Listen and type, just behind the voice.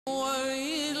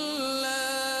وَإِلَّا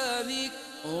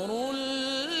ذِكْرٌ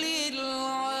لِّلْعَالَمِينَ۔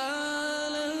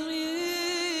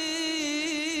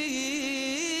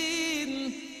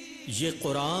 یہ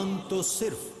قرآن تو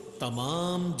صرف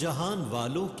تمام جہان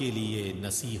والوں کے لیے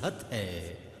نصیحت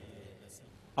ہے۔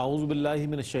 اعوذ باللہ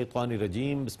من الشیطان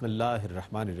الرجیم، بسم اللہ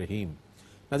الرحمن الرحیم۔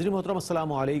 ناظرین محترم،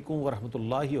 السلام علیکم ورحمۃ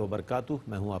اللہ وبرکاتہ۔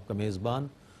 میں ہوں آپ کا میزبان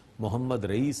محمد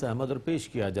رئیس احمد، اور پیش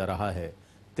کیا جا رہا ہے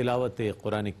تلاوت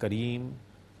قرآن کریم،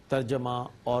 ترجمہ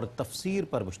اور تفسیر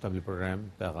پر مشتمل پروگرام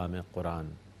پیغام قرآن۔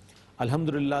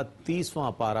 الحمدللہ 30واں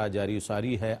پارہ جاری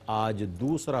ساری ہے۔ آج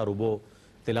دوسرا ربع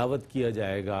تلاوت کیا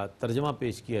جائے گا، ترجمہ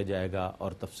پیش کیا جائے گا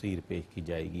اور تفسیر پیش کی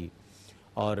جائے گی۔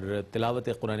 اور تلاوت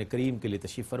قرآن کریم کے لیے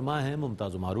تشریف فرما ہے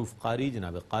ممتاز و معروف قاری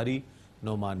جناب قاری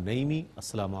نعمان نعیمی۔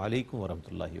 السلام علیکم ورحمۃ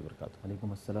اللہ وبرکاتہ۔ وعلیکم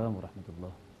السلام ورحمۃ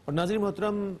اللہ۔ اور ناظرین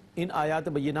محترم، ان آیات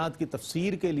بینات کی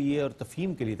تفسیر کے لیے اور تفہیم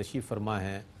کے لیے تشریف فرما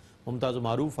ہے ممتاز و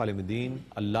معروف عالم دین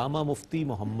علامہ مفتی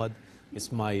محمد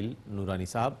اسماعیل نورانی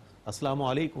صاحب۔ السلام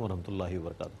علیکم ورحمۃ اللہ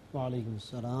وبرکاتہ۔ وعلیکم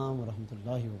السلام ورحمۃ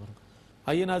اللہ وبرکاتہ۔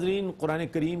 آئیے ناظرین، قرآن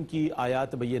کریم کی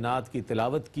آیات بینات کی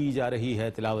تلاوت کی جا رہی ہے،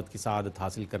 تلاوت کی سعادت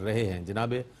حاصل کر رہے ہیں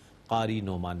جناب قاری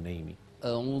نعمان نعیمی۔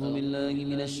 اعوذ باللہ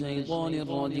من الشیطان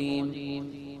الرجیم،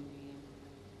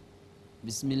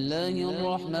 بسم اللہ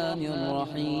الرحمن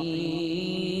الرحیم۔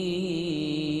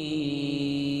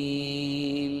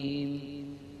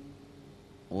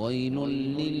 وَيْلٌ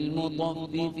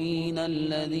لِّلْمُطَفِّفِينَ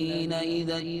الَّذِينَ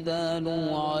إِذَا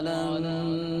اكْتَالُوا عَلَى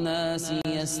النَّاسِ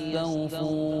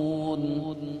يَسْتَوْفُونَ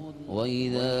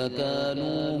وَإِذَا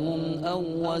كَالُوهُمْ أَو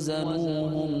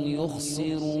وَّزَنُوهُمْ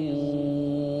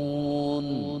يُخْسِرُونَ۔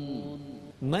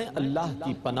 میں اللہ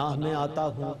کی پناہ میں آتا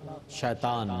ہوں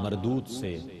شیطان مردود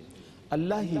سے۔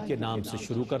 اللہ ہی کے نام سے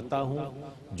شروع کرتا ہوں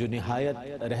جو نہایت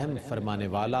رحم فرمانے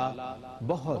والا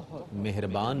بہت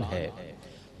مہربان ہے۔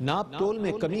 ناپ تول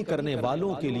میں کمی کرنے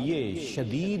والوں کے لیے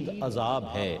شدید عذاب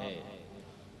ہے۔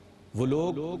 وہ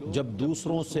لوگ جب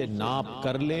دوسروں سے ناپ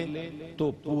کر لیں تو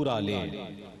پورا لیں،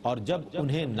 اور جب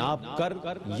انہیں ناپ کر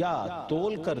یا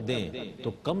تول کر دیں تو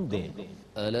کم دیں۔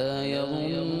 ألا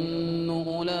يظن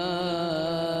أولئك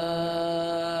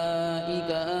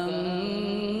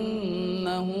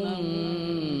أنهم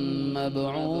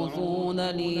مبعوثون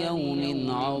ليوم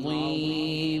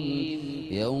عظيم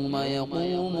يوم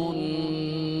يقوم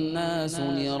الناس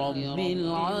لرب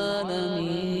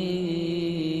العالمين۔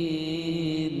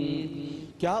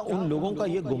 کیا ان لوگوں کا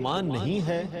یہ گمان نہیں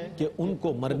ہے کہ ان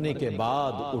کو مرنے کے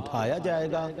بعد اٹھایا جائے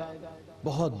گا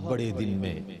بہت بڑے دن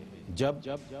میں، جب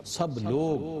سب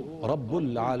لوگ رب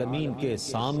العالمین کے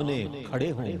سامنے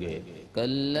کھڑے ہوں گے۔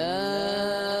 كلا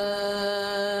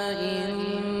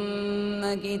إن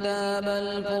كتاب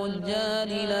الفجار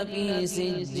لفي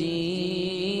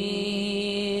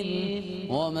سجين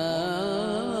وما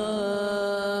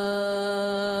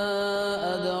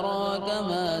أدراك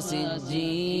ما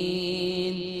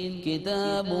سجين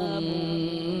كتاب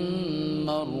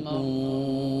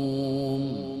مرقوم۔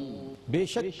 بے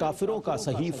شک کافروں کا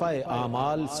صحیفہ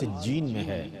اعمال سجین میں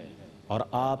ہے، اور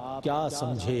آپ کیا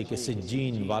سمجھے کہ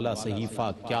سجین والا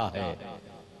صحیفہ کیا ہے؟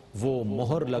 وہ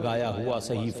مہر لگایا ہوا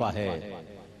صحیفہ ہے۔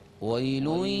 وَيْلٌ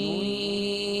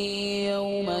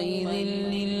يَوْمَئِذٍ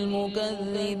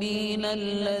لِّلْمُكَذِّبِينَ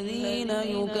الَّذِينَ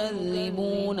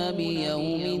يُكَذِّبُونَ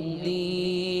بِيَوْمِ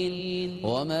الدِّينِ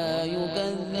وَمَا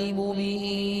يُكَذِّبُ بِهِ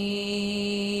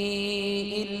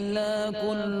إِلَّا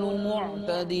كُلُّ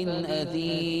مُعْتَدٍ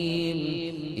أَثِيمٍ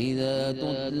إِذَا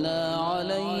تُتْلَى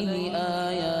عَلَيْهِ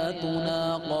آيَاتُنَا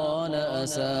قَالَ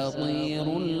أَسَاطِيرُ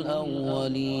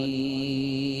الْأَوَّلِينَ۔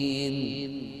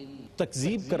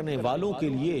 تکذیب کرنے والوں کے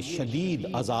لیے شدید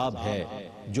عذاب ہے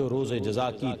جو روز جزا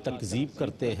کی تکذیب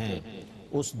کرتے ہیں۔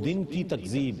 اس دن کی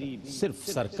تکذیب صرف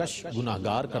سرکش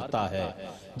گناہگار کرتا ہے۔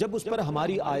 جب اس پر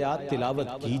ہماری آیات تلاوت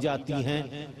کی جاتی ہیں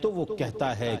تو وہ کہتا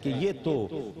ہے کہ یہ تو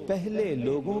پہلے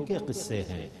لوگوں کے قصے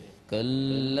ہیں۔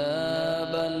 كلا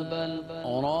بل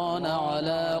ران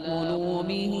على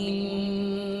قلوبهم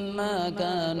ما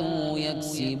كانوا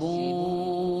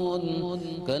يكسبون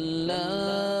كلا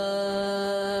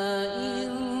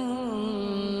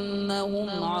إنهم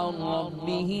عن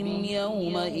ربهم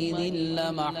يومئذ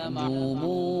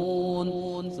لمحجوبون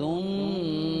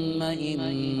ثم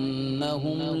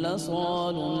إنهم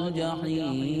لصالو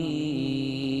الجحيم۔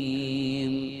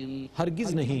 ہرگز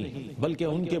نہیں، بلکہ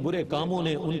ان کے برے کاموں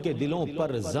نے ان کے دلوں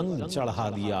پر زنگ چڑھا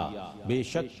دیا۔ بے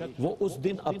شک وہ اس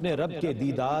دن اپنے رب کے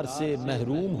دیدار سے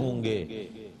محروم ہوں گے،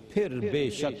 پھر بے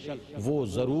شک وہ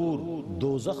ضرور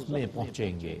دوزخ میں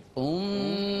پہنچیں گے۔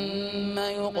 ثم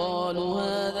يقال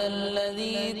هذا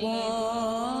الذي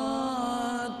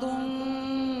كنتم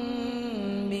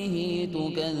به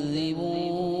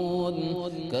تكذبون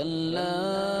كلا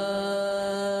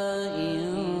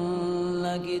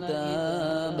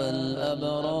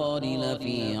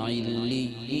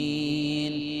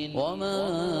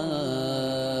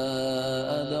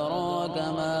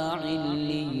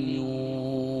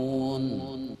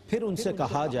پھر ان سے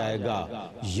کہا جائے گا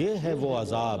یہ ہے وہ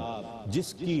عذاب جس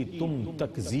کی تم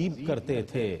تکذیب کرتے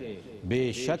تھے، بے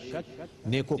شک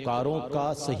نیکوکاروں کا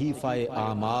صحیفہ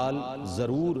اعمال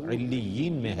ضرور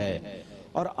علیین میں ہے،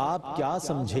 اور آپ کیا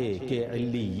سمجھے کہ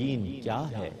علیین کیا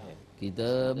ہے؟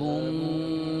 کتاب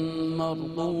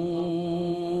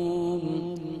مرقوم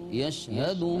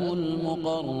یشہدہ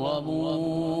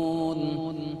المقربون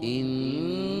ان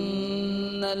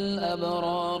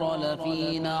الابرار لفی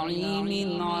نعیم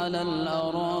علی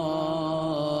الارائک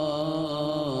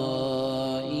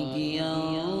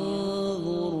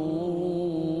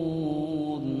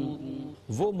ینظرون۔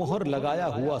 وہ مہر لگایا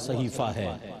ہوا صحیفہ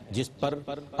ہے جس پر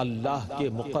اللہ کے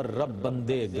مقرب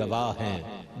بندے گواہ ہیں،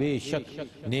 بے شک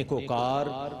نیکوکار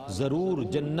ضرور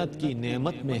جنت کی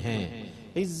نعمت میں ہیں،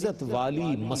 عزت والی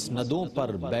مسندوں پر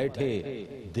بیٹھے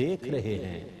دیکھ رہے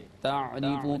ہیں۔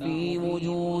 تعرف في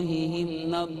وجوههم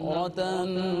نضرة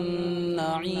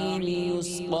النعيم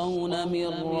يسقون من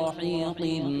رحيق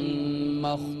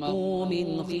مختوم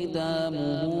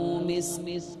ختامه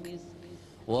مسك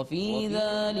وفي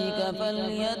ذلك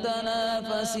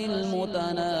فليتنافس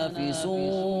المتنافسون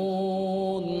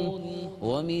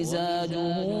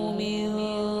ومزاجه من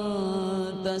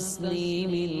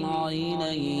تسنيم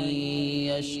عينا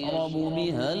يشرب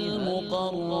بها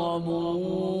المقربون۔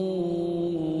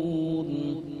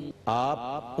 آپ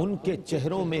ان کے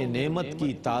چہروں میں نعمت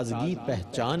کی تازگی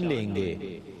پہچان لیں گے،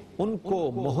 ان کو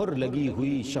مہر لگی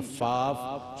ہوئی شفاف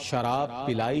شراب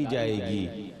پلائی جائے گی،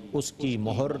 اس کی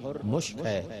مہر مشک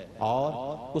ہے، اور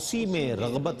اسی میں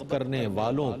رغبت کرنے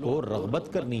والوں کو رغبت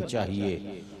کرنی چاہیے،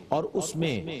 اور اس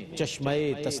میں چشمہ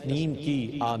تسنیم کی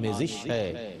آمیزش ہے،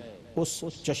 اس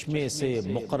چشمے سے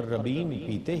مقربین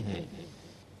پیتے ہیں۔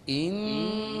 ان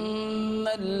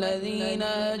الذين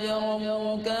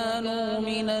اجرموا كانوا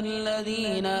من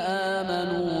الذين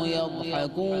آمنوا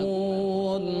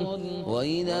يضحكون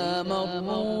واذا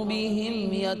مروا بهم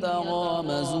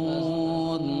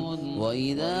يتغامزون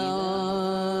واذا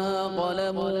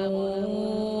انقلبوا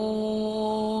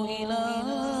الى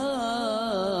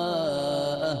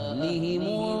اهلهم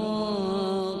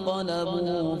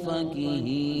انقلبوا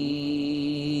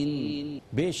فكهين۔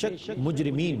 بے شک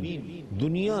مجرمین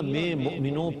دنیا میں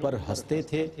مؤمنوں پر ہنستے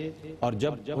تھے، اور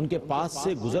جب ان کے پاس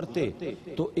سے گزرتے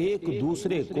تو ایک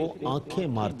دوسرے کو آنکھیں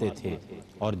مارتے تھے،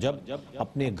 اور جب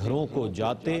اپنے گھروں کو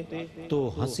جاتے تو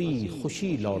ہنسی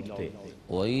خوشی لوٹتے۔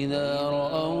 وَإِذَا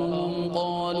رَأَوْهُمْ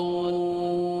قَالُوا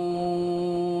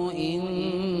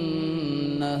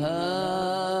إِنَّ هَٰؤُلَاءِ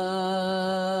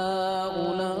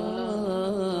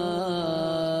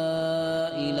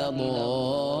لَضَالُّونَ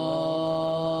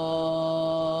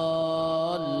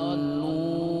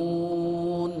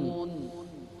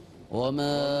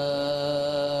وَمَا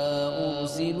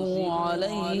أُرْسِلُوا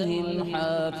عَلَيْهِمْ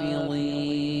حَافِظِينَ۔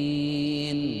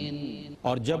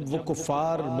 اور جب وہ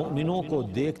کفار مؤمنوں کو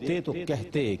دیکھتے تو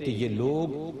کہتے کہ یہ لوگ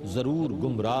ضرور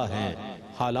گمراہ ہیں،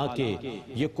 حالانکہ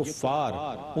یہ کفار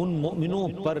ان مؤمنوں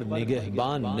پر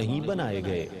نگہبان نہیں بنائے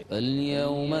گئے۔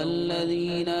 اليوم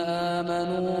الذين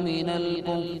آمنوا من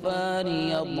الكفار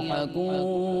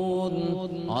يضحكون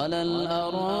على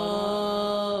الأرائك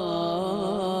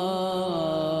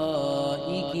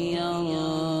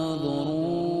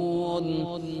ينظرون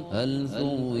هل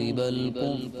ثوب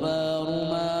الكفار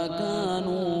ما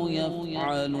كانوا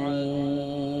يفعلون۔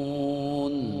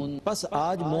 بس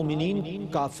آج مومنین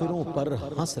کافروں پر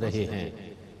ہنس رہے ہیں،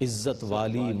 عزت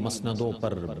والی مسندوں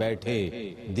پر بیٹھے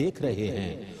دیکھ رہے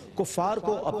ہیں، کفار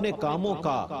کو اپنے کاموں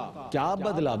کا کیا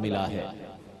بدلہ ملا ہے۔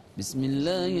 بسم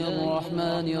اللہ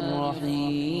الرحمن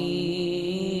الرحیم۔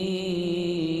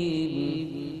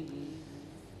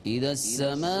 اذا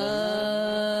السماء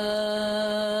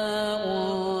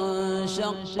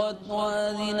انشقت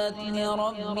وأذنت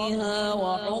لربها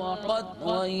وحقت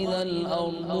وإذا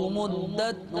الأرض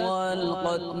مدت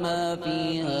وألقت ما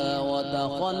فيها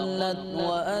وتخلت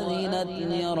وأذنت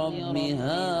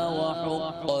لربها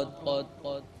وحقت۔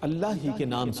 اللہ ہی کے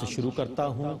نام سے شروع کرتا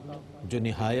ہوں جو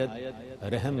نہایت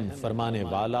رحم فرمانے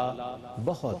والا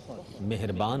بہت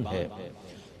مہربان ہے۔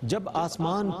 جب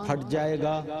آسمان پھٹ جائے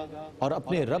گا اور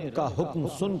اپنے رب کا حکم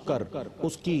سن کر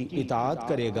اس کی اطاعت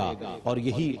کرے گا اور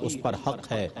یہی اس پر حق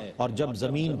ہے، اور جب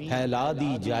زمین پھیلا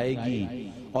دی جائے گی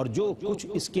اور جو کچھ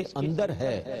اس کے اندر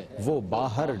ہے وہ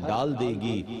باہر ڈال دے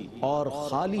گی اور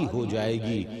خالی ہو جائے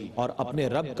گی، اور اپنے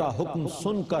رب کا حکم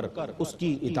سن کر اس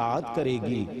کی اطاعت کرے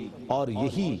گی اور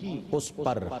یہی اس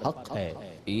پر حق ہے۔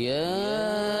 یا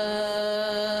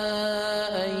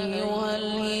ایہا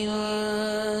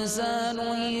الانسان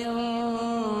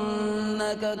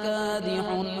انک کادح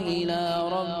الى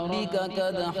ربک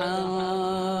کدحا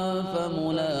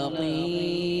فملاقیہ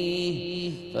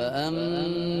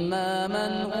فاما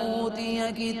من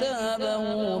كتابه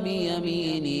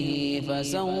بيمينه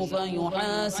فسوف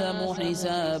يحاسب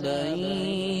حسابا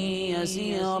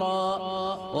يسيرا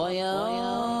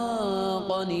وينقلب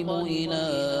إلى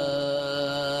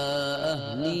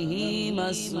أهله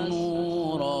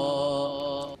مسرورا۔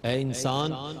 اے انسان،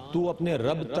 تو اپنے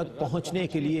رب تک پہنچنے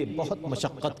کے لیے بہت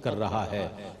مشقت کر رہا ہے،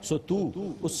 سو تو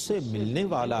اس سے ملنے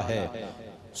والا ہے۔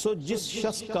 سو جس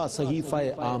شخص کا صحیفہ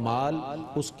اعمال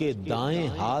اس کے دائیں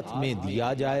ہاتھ میں دیا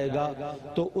جائے گا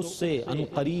تو اس سے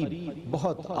عنقریب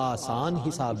بہت آسان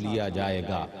حساب لیا جائے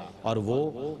گا، اور وہ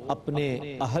اپنے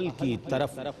اہل کی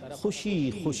طرف خوشی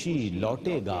خوشی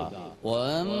لوٹے گا۔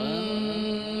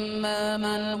 وَأَمَّا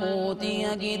مَنْ أُوتِيَ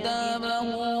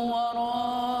كِتَابَهُ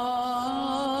وَرَاءَ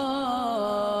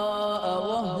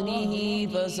ظَهْرِهِ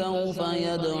فَسَوْفَ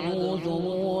يَدْعُو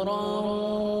ثُبُورًا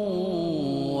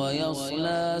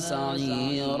وَيَصْلَى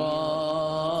سَعِيرًا۔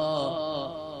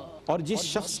 اور جس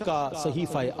شخص کا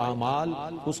صحیفہ اعمال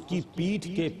اس کی پیٹھ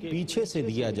کے پیچھے سے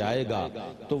دیا جائے گا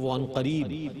تو وہ عنقریب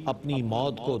اپنی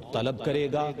موت کو طلب کرے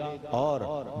گا اور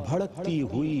بھڑکتی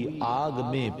ہوئی آگ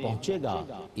میں پہنچے گا۔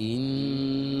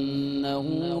 إِنَّهُ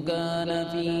كَانَ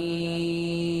فِي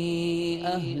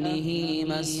أَهْلِهِ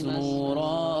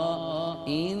مَسْرُورًا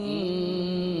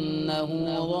إِنَّهُ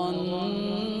ظَنَّ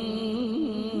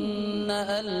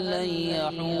أَن لَّن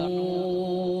يَحُورَ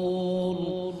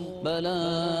بَلَىٰ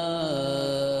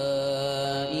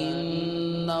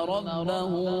إِنَّ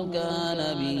رَبَّهُ كَانَ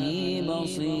بِهِ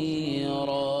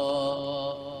بَصِيرًا۔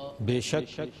 بے شک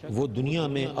وہ دنیا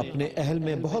میں اپنے اہل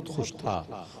میں بہت خوش تھا،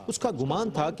 اس کا گمان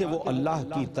تھا کہ وہ اللہ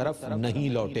کی طرف نہیں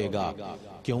لوٹے گا،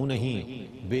 کیوں نہیں،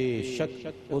 بے شک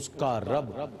اس کا رب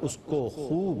اس کو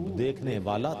خوب دیکھنے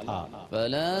والا تھا۔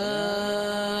 فَلَا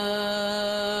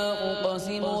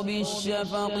أُقْسِمُ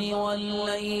بِالشَّفَقِ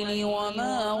وَاللَّيْلِ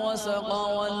وَمَا وَسَقَ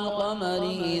وَالْقَمَرِ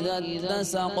إِذَا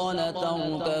اتَّسَقَ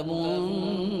لَتَرْكَبُنَّ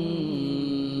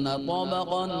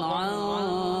طَبَقًا عَن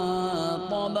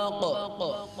طَبَقٍ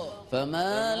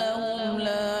فَمَا لَهُمْ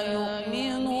لَا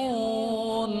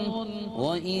يُؤْمِنُونَ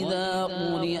وَإِذَا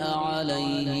قُرِئَ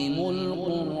عَلَيْهِمُ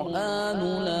الْقُرْآنُ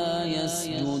لَا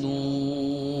يَسْجُدُونَ۔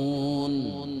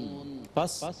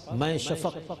 پس میں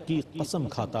شفق کی قسم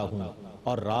کھاتا ہوں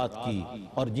اور رات کی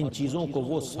اور جن چیزوں کو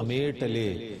وہ سمیٹ لے،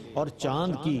 اور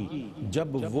چاند کی جب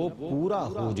وہ پورا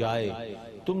ہو جائے،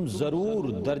 تم ضرور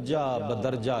درجہ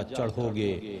بدرجہ چڑھو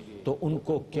گے، تو ان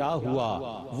کو کیا ہوا،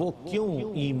 وہ کیوں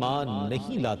ایمان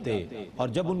نہیں لاتے؟ اور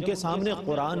جب ان کے سامنے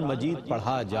قرآن مجید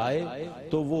پڑھا جائے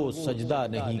تو وہ سجدہ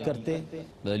نہیں کرتے۔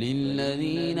 بل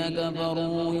الذین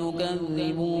کفروا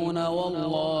یکذبون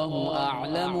واللہ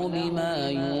اعلم بما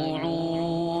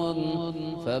یوعون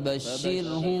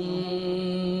فبشرهم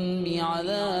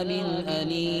بعذاب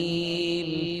علیم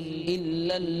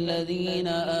إلا الذين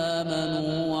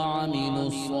آمنوا وعملوا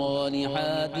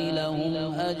الصالحات لهم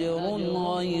أجر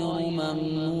غير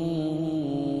ممنون۔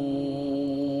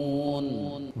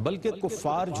 بلکہ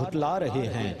کفار جھٹلا رہے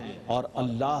ہیں اور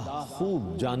اللہ خوب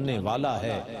جاننے والا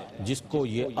ہے جس کو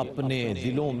یہ اپنے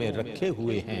دلوں میں رکھے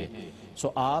ہوئے ہیں، سو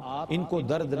آپ ان کو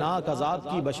دردناک عذاب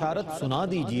کی بشارت سنا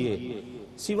دیجئے،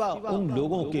 سوا ان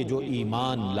لوگوں کے جو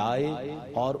ایمان لائے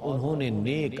اور انہوں نے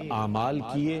نیک اعمال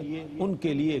کیے، ان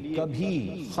کے لیے کبھی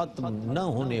ختم نہ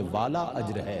ہونے والا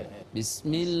اجر ہے۔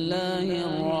 بسم اللہ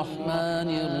الرحمن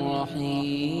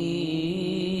الرحیم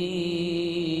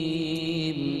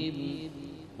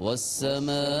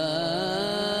والسماء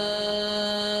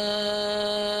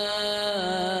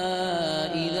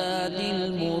ذات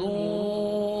البروج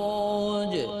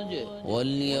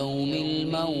واليوم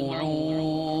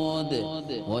الموعود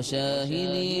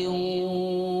وشاهد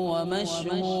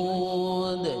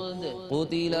ومشهود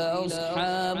قتل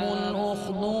أصحاب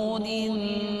الأخدود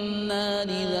النار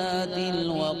ذات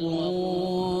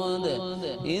الوقود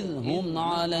إذ هم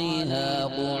عليها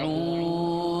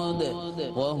قعود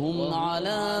وهم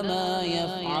على ما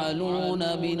يفعلون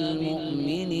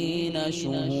بالمؤمنين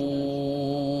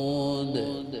شهود۔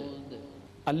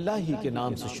 اللہ ہی کے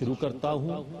نام سے شروع کرتا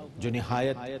ہوں جو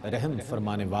نہایت رحم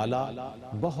فرمانے والا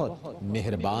بہت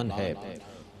مہربان ہے۔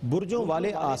 برجوں والے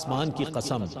آسمان کی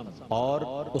قسم اور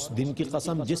اس دن کی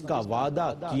قسم جس کا وعدہ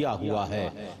کیا ہوا ہے،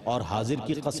 اور حاضر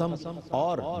کی قسم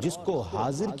اور جس کو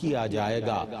حاضر کیا جائے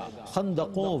گا،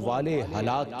 خندقوں والے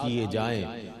ہلاک کیے جائیں،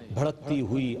 بھڑکتی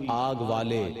ہوئی آگ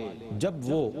والے جب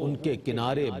وہ ان کے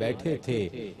کنارے بیٹھے تھے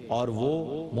اور وہ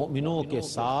مومنوں کے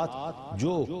ساتھ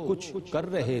جو کچھ کر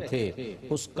رہے تھے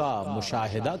اس کا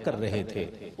مشاہدہ کر رہے تھے۔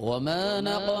 وَمَا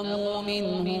نَقَمُوا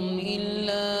مِنْهُمْ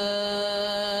إِلَّا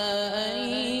أَن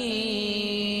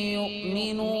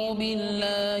يُؤْمِنُوا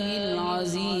بِاللَّهِ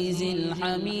الْعَزِيزِ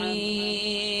الْحَمِيدِ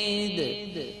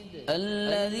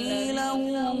الَّذِي لَهُ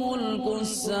مُلْكُ ملك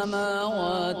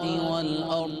السماوات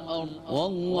والأرض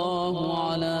والله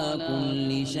على كل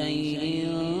شيء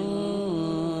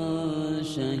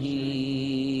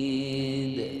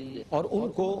شهيد۔ اور ان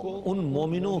کو ان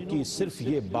مومنوں کی صرف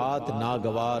یہ بات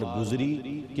ناگوار گزری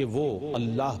کہ وہ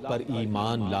اللہ پر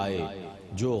ایمان لائے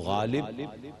جو غالب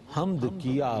حمد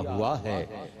کیا ہوا ہے،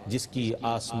 جس کی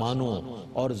آسمانوں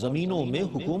اور زمینوں میں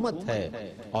حکومت ہے،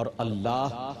 اور اللہ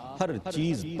ہر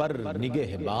چیز پر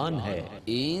نگہبان ہے۔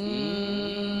 ان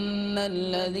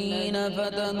الذين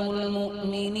فتنوا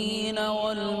المؤمنين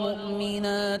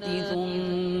والمؤمنات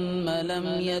ثم لم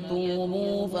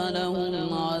يتوبوا فلهم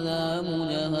عذاب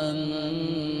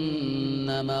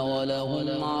جهنم ولهم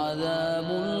عذاب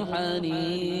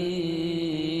الحريق۔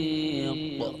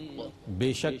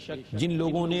 بے شک جن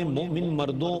لوگوں نے مومن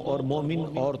مردوں اور مومن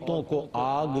عورتوں کو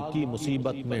آگ کی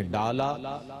مصیبت میں ڈالا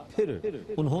پھر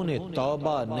انہوں نے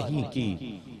توبہ نہیں کی،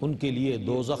 ان کے لیے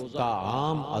دوزخ کا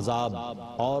عام عذاب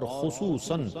اور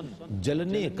خصوصاً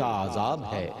جلنے کا عذاب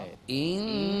ہے۔ ان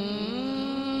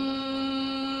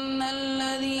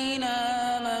الذين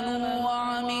آمنوا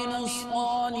وعملوا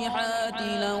الصالحات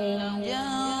لهم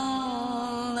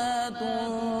جنات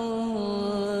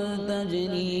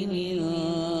تجري من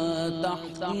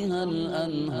تحتها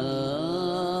الأنهار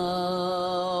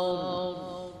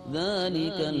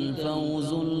ذلك الفوز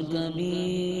الكبير۔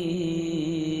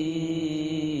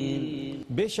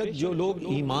 بے شک جو لوگ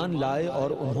ایمان لائے اور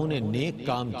انہوں نے نیک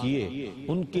کام کیے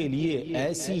ان کے لیے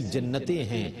ایسی جنتیں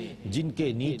ہیں جن کے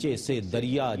نیچے سے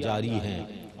دریا جاری ہیں،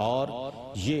 اور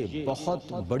یہ بہت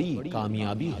بڑی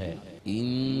کامیابی ہے۔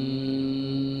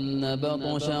 ان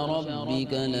بطش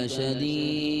ربك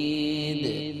لشديد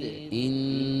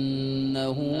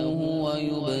انه هو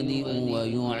يبدئ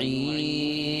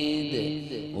ويعيد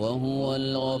وهو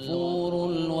الغفور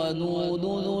الودود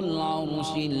ذو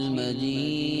العرش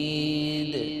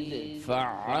المجيد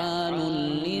فعال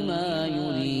لما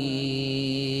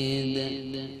يريد۔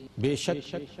 بے شک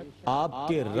آپ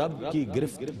کے رب کی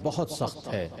گرفت بہت سخت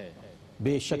ہے،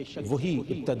 بے شک وہی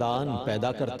ابتداءً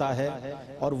پیدا کرتا ہے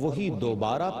اور وہی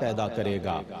دوبارہ پیدا کرے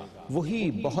گا، وہی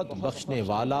بہت بخشنے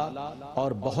والا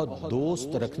اور بہت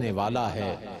دوست رکھنے والا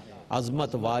ہے،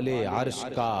 عظمت والے عرش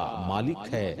کا مالک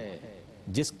ہے،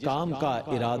 جس کام کا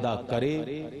ارادہ کرے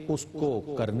اس کو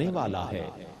کرنے والا ہے۔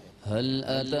 هل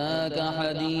أتاك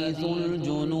حديث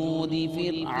الجنود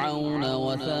فرعون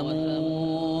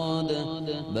وثمود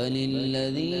بل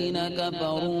الذين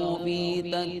كفروا في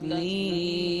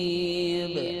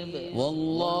تكذيب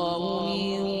والله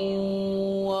من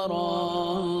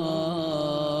ورائهم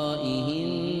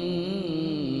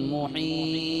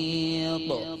محيط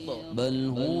بل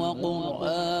هو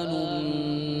قرآن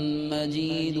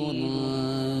مجيد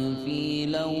في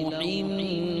لوح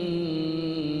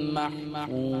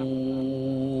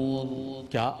محفوظ۔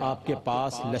 کیا آپ کے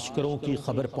پاس لشکروں کی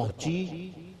خبر پہنچی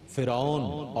فرعون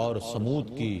اور سمود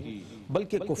کی؟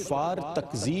 بلکہ کفار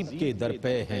تکذیب کے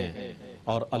درپے ہیں،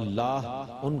 اور اللہ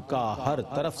ان کا ہر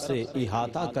طرف سے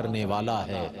احاطہ کرنے والا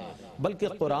ہے، بلکہ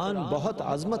قرآن بہت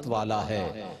عظمت والا ہے،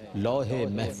 لوح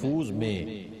محفوظ میں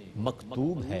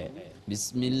مکتوب ہے۔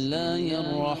 بسم اللہ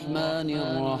الرحمن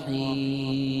الرحیم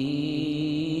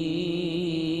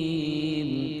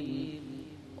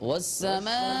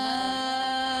والسماء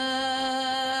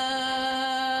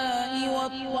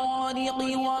والطارق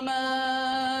وما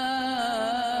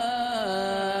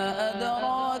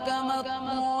أدراك ما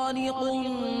الطارق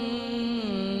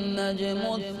النجم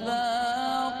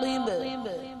الثاقب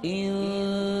إن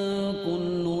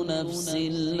كل نفس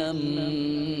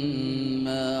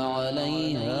لما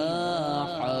عليها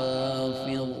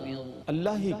حافظ۔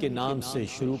 اللہ ہی کے نام سے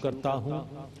شروع کرتا ہوں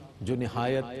جو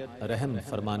نہایت رحم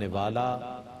فرمانے والا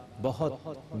بہت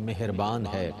مہربان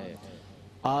ہے۔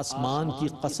 آسمان کی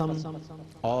قسم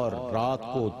اور رات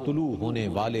کو طلوع ہونے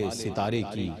والے ستارے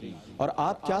کی، اور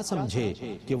آپ کیا سمجھے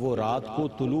کہ وہ رات کو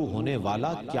طلوع ہونے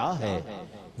والا کیا ہے؟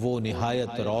 وہ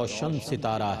نہایت روشن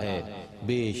ستارہ ہے،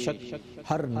 بے شک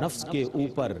ہر نفس کے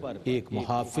اوپر ایک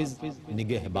محافظ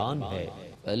نگہبان ہے۔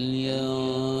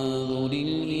 فَلْيَنظُرِ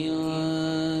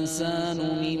الْإِنسَانُ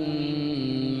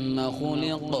مِمَّا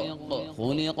خُلِقَ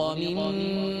خُلِقَ مِن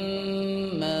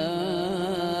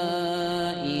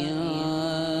مَّاءٍ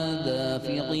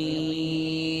دَافِقٍ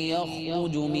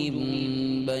يَخْرُجُ مِن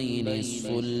بَيْنِ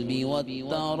الصُّلْبِ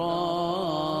وَالتَّرَائِبِ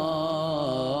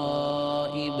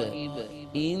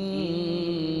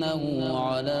إِنَّهُ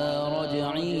عَلَى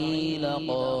رَجْعِهِ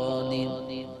لَقَادِرٌ۔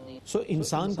 سو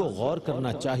انسان کو غور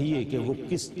کرنا چاہیے کہ وہ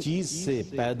کس چیز سے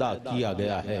پیدا کیا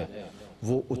گیا ہے۔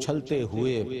 وہ اچھلتے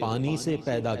ہوئے پانی سے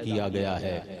پیدا کیا گیا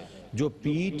ہے، جو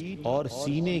پیٹھ اور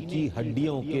سینے کی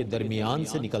ہڈیوں کے درمیان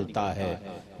سے نکلتا ہے،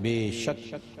 بے شک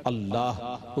اللہ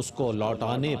اس کو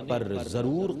لوٹانے پر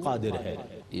ضرور قادر ہے۔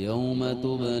 یوم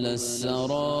تبلی السرائر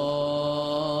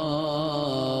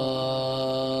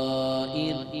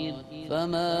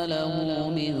فما له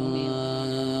من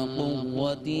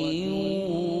قوة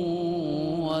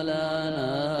ولا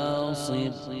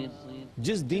ناصر۔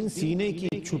 جس دن سینے کی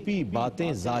چھپی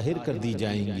باتیں ظاہر کر دی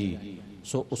جائیں گی،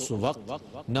 سو اس وقت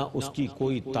نہ اس کی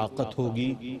کوئی طاقت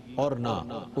ہوگی اور نہ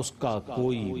اس کا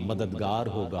کوئی مددگار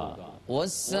ہوگا۔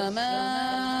 والسماء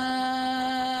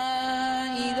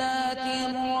ذات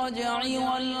الرجع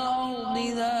والأرض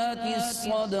ذات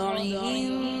الصدع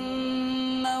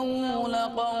إنه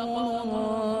لقول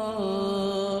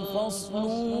فصل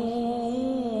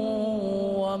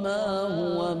وما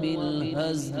هو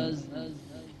بالهزل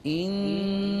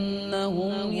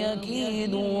إنهم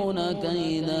يكيدون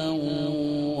كيدا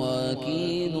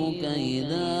وأكيد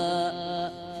كيدا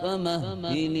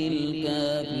فمهل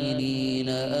الكافرين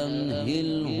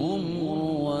أمهلهم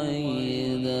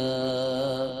رويدا۔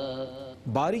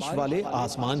 بارش والے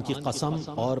آسمان کی قسم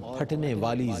اور پھٹنے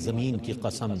والی زمین کی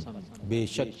قسم، بے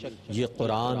شک یہ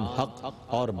قرآن حق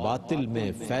اور باطل میں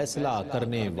فیصلہ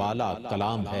کرنے والا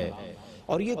کلام ہے،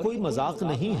 اور یہ کوئی مذاق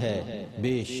نہیں ہے۔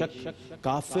 بے شک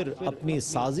کافر اپنی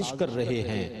سازش کر رہے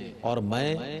ہیں اور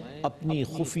میں اپنی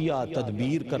خفیہ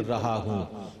تدبیر کر رہا ہوں،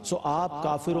 سو آپ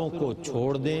کافروں کو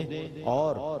چھوڑ دیں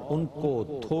اور ان کو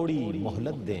تھوڑی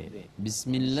مہلت دیں۔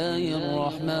 بسم اللہ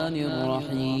الرحمن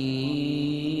الرحیم،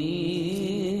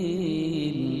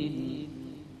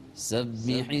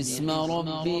 سبح اسم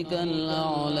ربک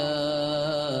الاعلی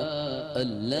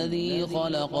الذی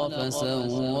خلق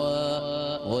فسوى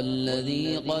والذی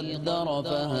قدر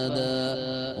فهدى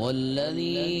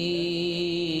والذی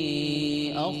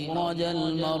اخرج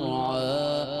المرعى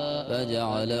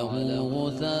فجعله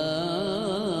غثاء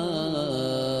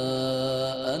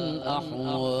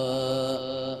احوى۔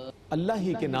 اللہ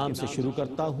ہی کے نام سے شروع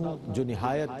کرتا ہوں جو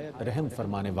نہایت رحم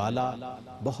فرمانے والا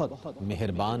بہت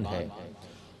مہربان ہے۔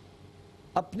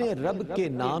 اپنے رب کے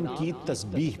نام کی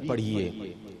تسبیح پڑھیے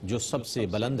جو سب سے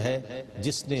بلند ہے،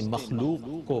 جس نے مخلوق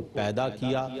کو پیدا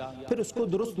کیا پھر اس کو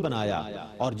درست بنایا،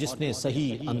 اور جس نے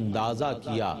صحیح اندازہ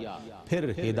کیا پھر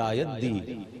ہدایت دی،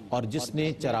 اور جس نے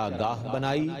چراگاہ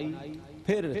بنائی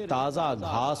پھر تازہ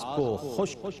گھاس کو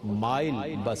خشک مائل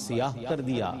بسیاہ کر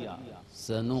دیا۔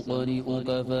 سنقرئك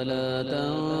فلا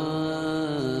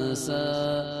تنسى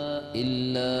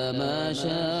إلا ما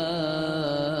شاء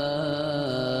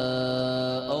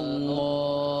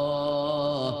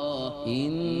الله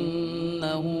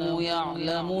إنه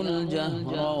يعلم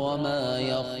الجهر وما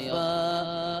يخفى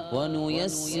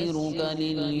ونيسرك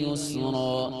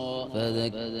لليسرى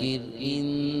فذكر إن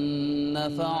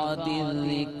نفعت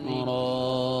الذكرى۔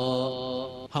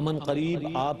 ہم ان قریب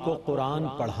آپ کو قرآن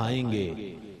پڑھائیں گے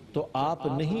تو آپ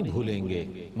نہیں بھولیں گے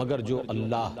مگر جو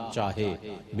اللہ چاہے،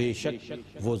 بے شک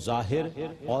وہ ظاہر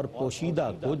اور پوشیدہ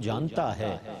کو جانتا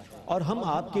ہے، اور ہم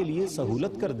آپ کے لیے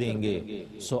سہولت کر دیں گے،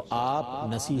 سو آپ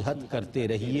نصیحت کرتے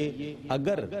رہیے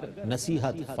اگر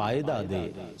نصیحت فائدہ دے۔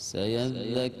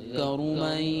 سيذكر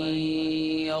من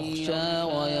يخشى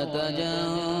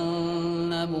ويتجنبها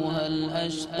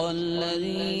الأشقى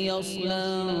الذي يصلى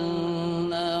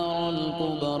النار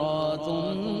الكبرى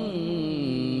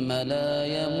ثم لا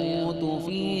يموت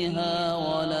فيها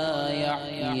ولا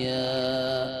يحيا۔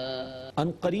 ان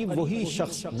قریب وہی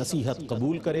شخص نصیحت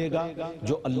قبول کرے گا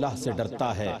جو اللہ سے ڈرتا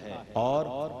ہے، اور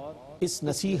اس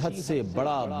نصیحت سے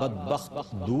بڑا بدبخت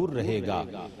دور رہے گا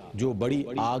جو بڑی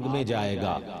آگ میں جائے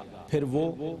گا، پھر وہ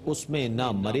اس میں نہ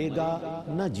مرے گا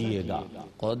نہ جیے گا۔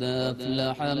 قد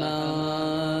افلح من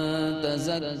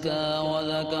تزكى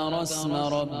وذكر اسم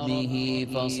ربه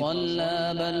فصلى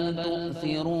بل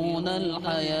تؤثرون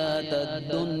الحياة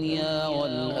الدنيا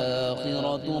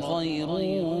والآخرة خير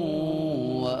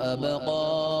وأبقى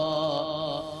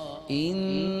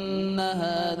إن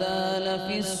هذا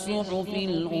لفي الصحف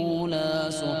الأولى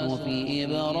صحف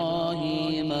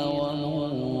إبراهيم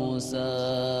وموسى۔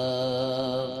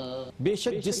 بے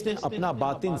شک جس نے اپنا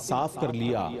باطن صاف کر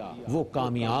لیا وہ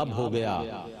کامیاب ہو گیا،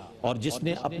 اور جس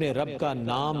نے اپنے رب کا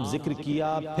نام ذکر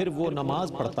کیا پھر وہ نماز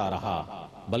پڑھتا رہا،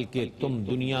 بلکہ تم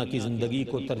دنیا کی زندگی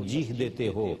کو ترجیح دیتے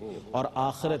ہو اور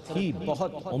آخرت ہی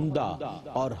بہت عمدہ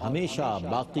اور ہمیشہ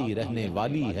باقی رہنے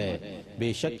والی ہے۔ بے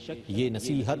شک یہ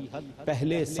نصیحت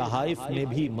پہلے صحائف میں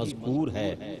بھی مذکور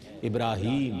ہے،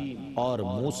 ابراہیم اور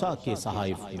موسیٰ کے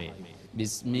صحائف میں۔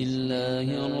 بسم اللہ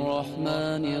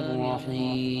الرحمن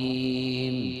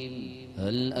الرحیم،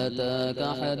 هل أتاك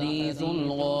حديث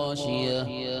الغاشية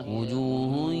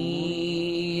وجوه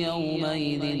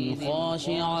يومئذ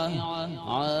خاشعة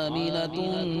عاملة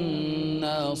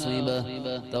ناصبة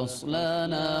تصلى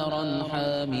نارا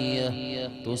حامية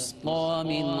تسقى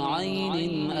من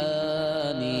عين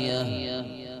آنية۔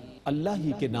 اللہ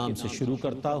ہی کے نام سے شروع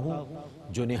کرتا ہوں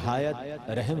جو نہایت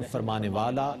رحم فرمانے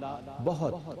والا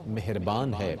بہت مہربان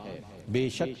ہے۔ بے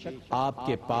شک آپ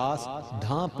کے پاس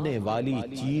ڈھانپنے والی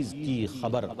چیز کی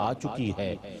خبر آ چکی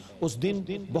ہے۔ اس دن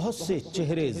بہت سے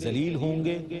چہرے ذلیل ہوں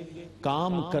گے،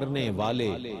 کام کرنے والے،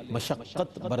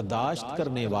 مشقت برداشت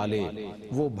کرنے والے،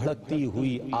 وہ بھڑکتی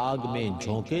ہوئی آگ میں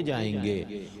جھونکے جائیں گے،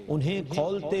 انہیں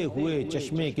کھولتے ہوئے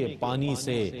چشمے کے پانی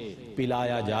سے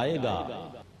پلایا جائے گا۔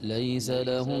 ليس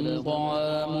لهم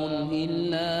طعام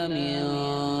إلا من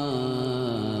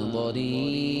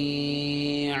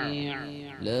ضريع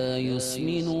لا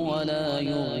يسمن ولا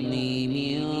يغني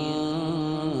من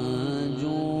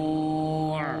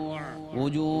جوع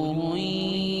وجوه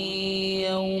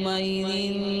يومئذ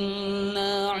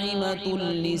ناعمة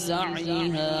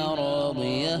لسعيها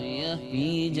راضية في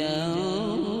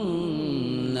جنة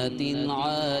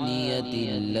عالية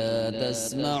لا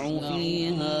تسمع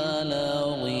فيها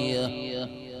لاغية۔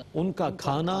 ان کا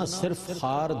کھانا صرف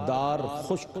خاردار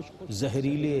خشک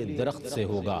زہریلے درخت سے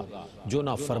ہوگا جو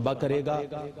نہ فربہ کرے گا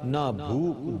نہ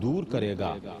بھوک دور کرے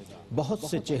گا۔ بہت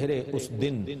سے چہرے اس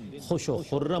دن خوش و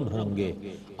خرم ہوں گے،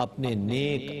 اپنے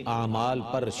نیک اعمال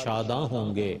پر شاداں ہوں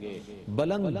گے۔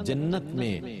 بلند جنت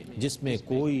میں جس میں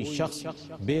کوئی شخص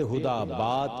بےہودہ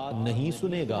بات نہیں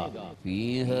سنے گا۔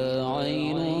 فيها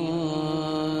عين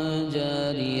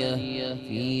جارية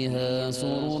فيها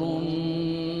سرر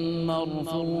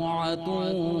مرفوعة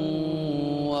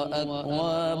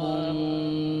وأكواب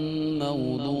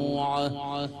موضوعة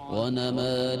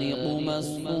ونمارق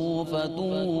مصفوفة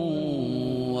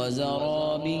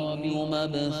وزرابي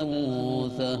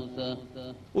مبثوثة۔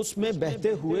 اس میں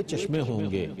بہتے ہوئے چشمے ہوں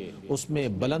گے، اس میں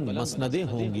بلند مسندیں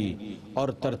ہوں گی اور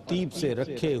ترتیب سے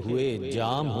رکھے ہوئے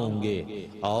جام ہوں گے،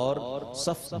 اور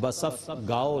صف بصف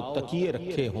گاؤ تکیے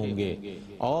رکھے ہوں گے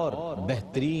اور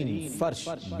بہترین فرش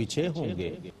بچھے ہوں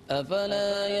گے۔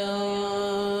 افلا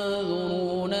ينظرون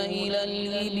الى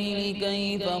الابل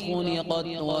كيف خلقت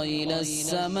والى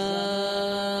السماء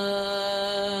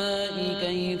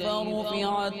كيف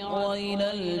رفعت والى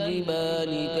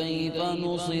الجبال كيف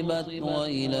نصبت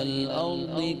والى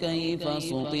الارض كيف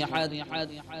سطحت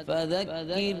فذكر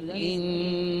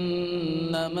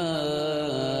انما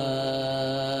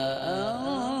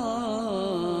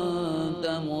انت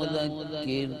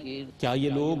مذكر۔ کیا یہ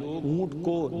لوگ اونٹ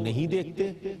کو نہیں دیکھتے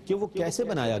کہ وہ کیسے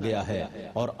بنایا گیا ہے،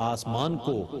 اور آسمان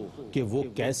کو کہ وہ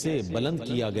کیسے بلند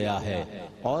کیا گیا ہے،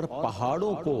 اور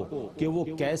پہاڑوں کو کہ وہ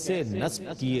کیسے نصب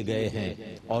کیے گئے ہیں،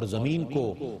 اور زمین کو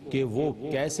کہ وہ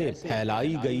کیسے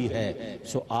پھیلائی گئی ہے؟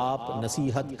 سو آپ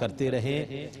نصیحت کرتے رہیں،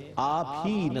 آپ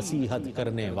ہی نصیحت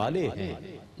کرنے والے ہیں۔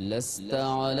 لست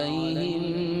عليهم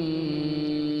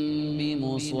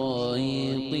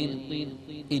بمسيطر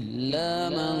إلا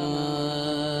من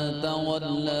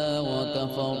تولى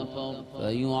وكفر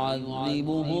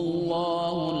فيعذبه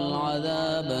الله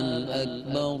العذاب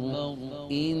الأكبر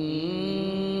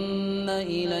إن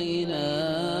إلينا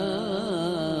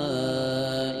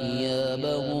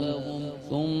إيابهم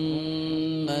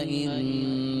ثم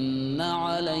إن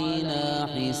علينا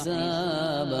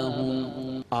حسابهم۔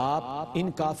 آپ ان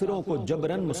کافروں کو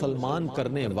جبراً مسلمان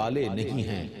کرنے والے نہیں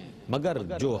ہیں، مگر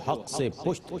جو حق سے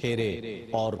پشت پھیرے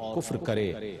اور کفر کرے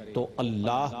تو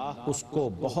اللہ اس کو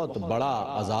بہت بڑا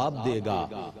عذاب دے گا۔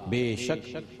 بے شک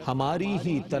ہماری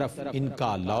ہی طرف ان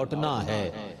کا لوٹنا ہے،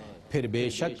 پھر بے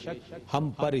شک ہم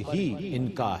پر ہی ان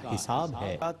کا حساب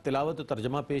ہے۔ تلاوت و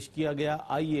ترجمہ پیش کیا گیا۔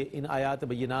 آئیے ان آیات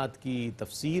بینات کی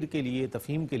تفسیر کے لیے،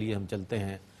 تفہیم کے لیے ہم چلتے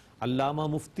ہیں علامہ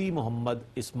مفتی محمد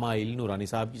اسماعیل نورانی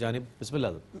صاحب کی جانب۔ بسم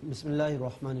اللہ۔ بسم اللہ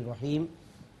الرحمن الرحیم۔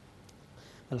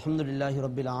 الحمدللہ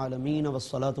رب العالمین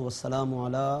والصلاة والسلام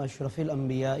علی اشرف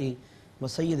الانبیاء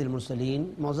وسید المرسلین۔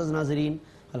 معزز ناظرین،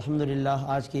 الحمدللہ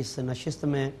آج کی اس نشست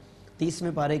میں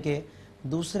 30ویں پارے کے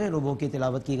دوسرے ربع کی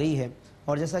تلاوت کی گئی ہے،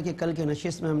 اور جیسا کہ کل کے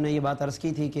نشست میں ہم نے یہ بات عرض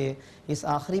کی تھی کہ اس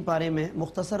آخری پارے میں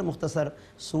مختصر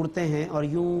صورتیں ہیں، اور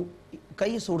یوں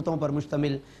کئی صورتوں پر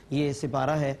مشتمل یہ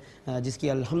سپارہ ہے جس کی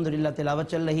الحمدللہ تلاوت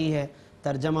چل رہی ہے،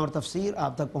 ترجمہ اور تفسیر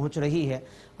آپ تک پہنچ رہی ہے۔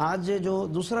 آج جو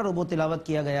دوسرا ربع تلاوت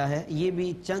کیا گیا ہے یہ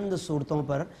بھی چند صورتوں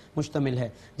پر مشتمل ہے،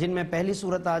 جن میں پہلی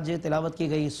صورت آج تلاوت کی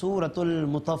گئی سورۃ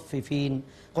المطففین،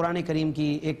 قرآن کریم کی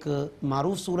ایک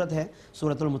معروف صورت ہے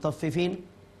سورۃ المطففین،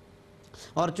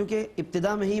 اور چونکہ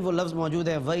ابتدا میں ہی وہ لفظ موجود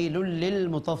ہے ویل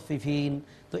للمطففین،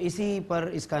 تو اسی پر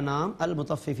اس کا نام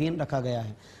المطففین رکھا گیا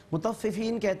ہے۔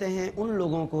 مطففین کہتے ہیں ان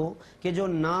لوگوں کو کہ جو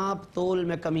ناپ تول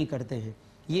میں کمی کرتے ہیں۔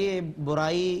 یہ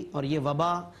برائی اور یہ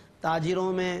وبا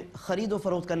تاجروں میں، خرید و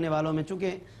فروخت کرنے والوں میں،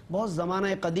 چونکہ بہت زمانہ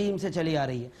قدیم سے چلی آ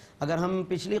رہی ہے. اگر ہم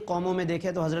پچھلی قوموں میں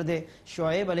دیکھیں تو حضرت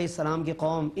شعیب علیہ السلام کی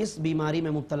قوم اس بیماری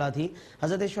میں مبتلا تھی.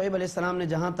 حضرت شعیب علیہ السلام نے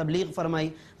جہاں تبلیغ فرمائی،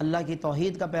 اللہ کی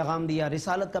توحید کا پیغام دیا،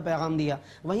 رسالت کا پیغام دیا،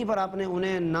 وہیں پر آپ نے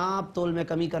انہیں ناپ تول میں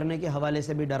کمی کرنے کے حوالے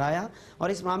سے بھی ڈرایا اور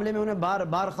اس معاملے میں انہیں بار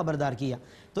بار خبردار کیا.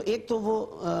 تو ایک تو وہ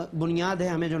بنیاد ہے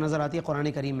ہمیں جو نظر آتی ہے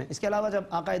قرآن کریم میں. اس کے علاوہ جب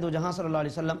آقا دو جہاں صلی اللہ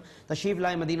علیہ وسلم تشریف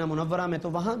لائے مدینہ منورہ میں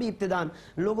تو وہاں بھی ابتداءً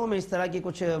لوگوں میں اس طرح کی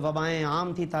کچھ وبائیں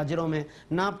عام تھی، تاجروں میں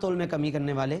ناپ تول میں کمی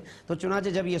کرنے والے. تو چنانچہ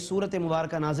جب یہ صورت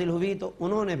مبارکہ نازل ہوئی تو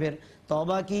انہوں نے پھر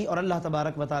توبہ کی اور اللہ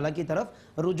تبارک و تعالیٰ کی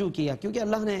طرف رجوع کیا، کیونکہ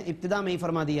اللہ نے ابتدا میں ہی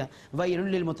فرما دیا وَيْلٌ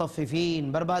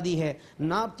لِّلْمُطَفِّفِينَ، بربادی ہے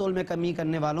ناپ تول میں کمی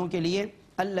کرنے والوں کے لیے.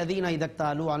 الذین اذا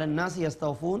اکتالوا علی الناس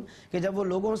یستوفون، کہ جب وہ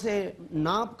لوگوں سے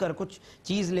ناپ کر کچھ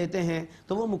چیز لیتے ہیں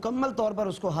تو وہ مکمل طور پر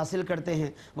اس کو حاصل کرتے ہیں.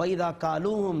 وَإِذَا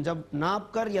كَالُوهُمْ، جب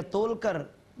ناپ کر یا تول کر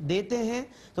دیتے ہیں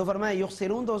تو فرمایا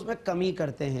یخسرون، تو اس میں کمی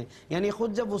کرتے ہیں. یعنی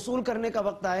خود جب وصول کرنے کا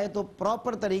وقت آئے تو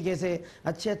پراپر طریقے سے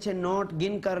اچھے اچھے نوٹ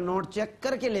گن کر، نوٹ چیک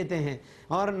کر کے لیتے ہیں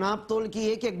اور ناپ تول کی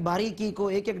ایک ایک باریکی کو،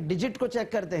 ایک ایک ڈیجٹ کو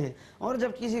چیک کرتے ہیں. اور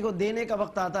جب کسی کو دینے کا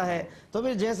وقت آتا ہے تو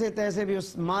پھر جیسے تیسے بھی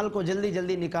اس مال کو جلدی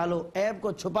جلدی نکالو، عیب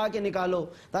کو چھپا کے نکالو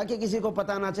تاکہ کسی کو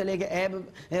پتہ نہ چلے کہ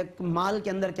عیب مال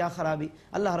کے اندر کیا خرابی.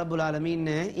 اللہ رب العالمین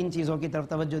نے ان چیزوں کی طرف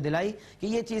توجہ دلائی کہ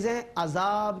یہ چیزیں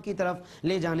عذاب کی طرف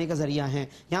لے جانے کا ذریعہ ہیں.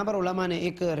 یہاں پر علماء نے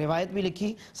ایک روایت بھی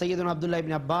لکھی سیدنا عبداللہ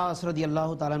ابن عباس رضی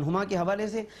اللہ تعالیٰ عنہما کے حوالے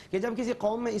سے کہ جب کسی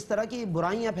قوم میں اس طرح کی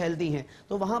برائیاں پھیلتی ہیں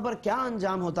تو وہاں پر کیا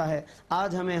انجام ہوتا ہے.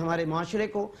 آج ہمیں ہمارے معاشرے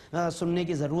کو سننے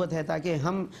کی ضرورت ہے تاکہ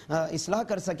ہم اصلاح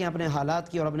کر سکیں اپنے حالات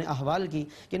کی اور اپنے احوال کی.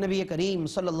 کہ نبی کریم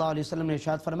صلی اللہ علیہ وسلم نے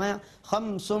ارشاد فرمایا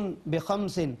خمس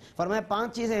بخمس، فرمایا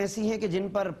 5 چیزیں ایسی ہیں کہ جن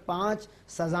پر 5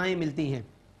 سزائیں ملتی ہیں.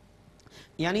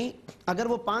 یعنی اگر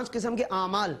وہ 5 قسم کے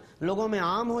اعمال لوگوں میں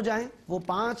عام ہو جائیں، وہ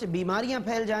 5 بیماریاں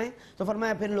پھیل جائیں تو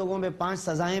فرمایا پھر لوگوں میں 5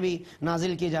 سزائیں بھی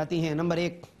نازل کی جاتی ہیں. نمبر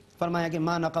 1 فرمایا کہ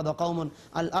ما نقض قوم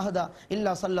العہد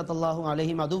الا سلط اللہ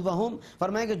علیہم عدوہم،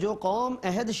 فرمایا کہ جو قوم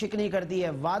عہد شکنی کرتی ہے،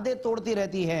 وعدے توڑتی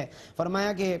رہتی ہے،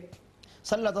 فرمایا کہ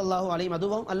صلت اللہ علیہم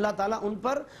عدوہم، اللہ تعالیٰ ان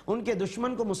پر ان کے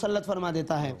دشمن کو مسلط فرما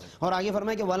دیتا ہے. اور آگے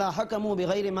فرمایا کہ ولا حکموا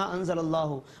بغیر ما انزل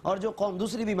اللہ، اور جو قوم،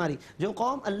 دوسری بیماری، جو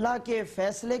قوم اللہ کے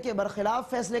فیصلے کے برخلاف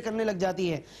فیصلے کرنے لگ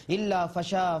جاتی ہے، الا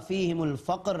فشا فیہم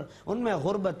الفقر، ان میں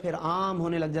غربت پھر عام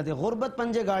ہونے لگ جاتی ہے، غربت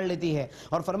پنجے گاڑ لیتی ہے.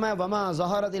 اور فرمایا وما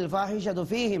ظہرت الفاحشۃ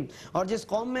فیہم، اور جس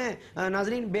قوم میں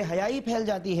ناظرین بے حیائی پھیل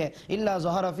جاتی ہے، الا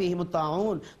ظہر فیہم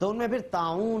الطاعون، تو ان میں پھر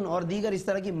طاعون اور دیگر اس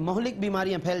طرح کی مہلک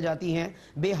بیماریاں پھیل جاتی ہیں.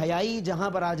 بے حیائی جہاں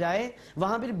پر آ جائے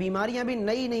وہاں پھر بیماریاں بھی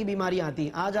نئی نئی بیماریاں آتی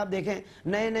ہیں. آج آپ دیکھیں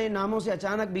نئے نئے ناموں سے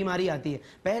اچانک بیماری آتی ہے،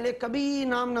 پہلے کبھی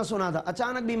نام نہ سنا تھا،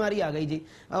 اچانک بیماری آ گئی جی،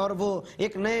 اور وہ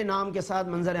ایک نئے نام کے ساتھ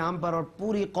منظر عام پر، اور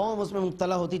پوری قوم اس میں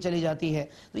مبتلا ہوتی چلی جاتی ہے.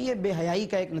 تو یہ بے حیائی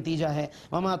کا ایک نتیجہ ہے.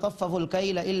 وما طففوا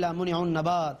الکیل الا منع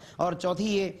النبات، اور چوتھی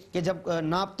یہ کہ جب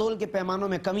ناپ تول کے پیمانوں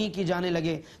میں کمی کی جانے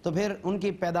لگے تو پھر ان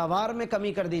کی پیداوار میں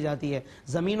کمی کر دی جاتی ہے،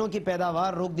 زمینوں کی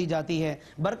پیداوار روک دی جاتی ہے،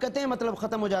 برکتیں مطلب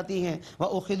ختم ہو جاتی ہیں.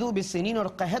 وَأُخِذُوا بِالسِّنِينَ، اور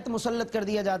قحط مسلط کر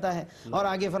دیا جاتا ہے. اور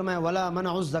آگے فرمایا وَلَا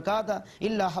مَنَعُوا الزَّكَاةَ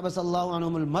إِلَّا حَبَسَ اللَّهُ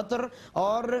عَنْهُمُ الْمَطْرَ،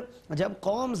 اور جب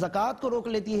قوم زکوٰۃ کو روک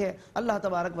لیتی ہے اللہ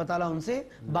تبارک و تعالیٰ ان سے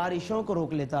بارشوں کو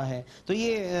روک لیتا ہے. تو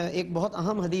یہ ایک بہت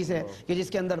اہم حدیث ہے کہ جس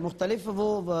کے اندر مختلف وہ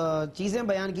چیزیں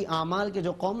بیان کی، اعمال کے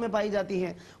جو قوم میں پائی جاتی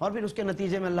ہیں، اور پھر اس کے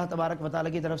نتیجے میں اللہ تبارک و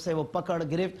تعالیٰ کی طرف سے وہ پکڑ،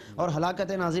 گرفت اور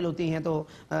ہلاکتیں نازل ہوتی ہیں. تو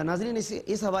ناظرین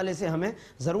اس حوالے سے ہمیں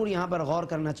ضرور یہاں پر غور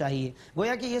کرنا چاہیے.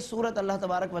 گویا کہ یہ صورت اللہ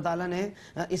تبارک و تعالیٰ نے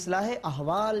اصلاح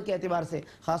احوال کے اعتبار سے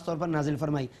خاص طور پر نازل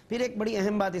فرمائی. پھر ایک بڑی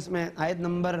اہم بات اس میں آیت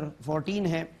نمبر 14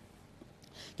 ہے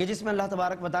کہ جس میں اللہ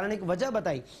تبارک و تعالیٰ نے ایک وجہ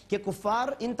بتائی کہ کفار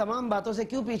ان تمام باتوں سے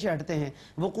کیوں پیچھے ہٹتے ہیں.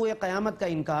 وقوع قیامت کا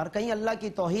انکار، کہیں اللہ کی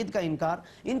توحید کا انکار،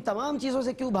 ان تمام چیزوں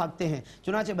سے کیوں بھاگتے ہیں.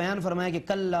 چنانچہ بیان فرمایا کہ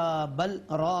کلا بل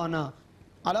رانا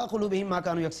علی قلوبہم ما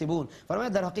کانوا یکسبون، فرمایا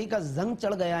در حقیقت زنگ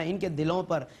چڑھ گیا ان کے دلوں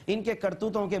پر ان کے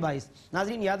کرتوتوں کے باعث.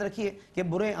 ناظرین یاد رکھیے کہ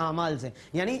برے اعمال سے،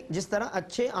 یعنی جس طرح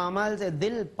اچھے اعمال سے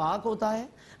دل پاک ہوتا ہے،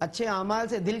 اچھے اعمال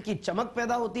سے دل کی چمک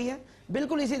پیدا ہوتی ہے،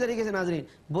 بالکل اسی طریقے سے ناظرین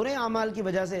برے اعمال کی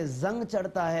وجہ سے زنگ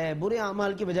چڑھتا ہے، برے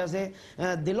اعمال کی وجہ سے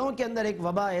دلوں کے اندر ایک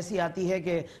وبا ایسی آتی ہے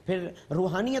کہ پھر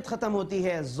روحانیت ختم ہوتی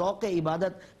ہے، ذوق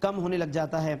عبادت کم ہونے لگ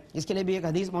جاتا ہے. اس کے لیے بھی ایک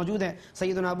حدیث موجود ہے،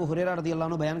 سیدنا ابو ہریرہ رضی اللہ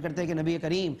عنہ بیان کرتے ہیں کہ نبی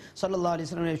کریم صلی اللہ علیہ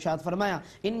وسلم نے ارشاد فرمایا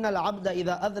ان العبد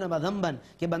اذا اذنب ذنبا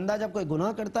کہ بندہ جب کوئی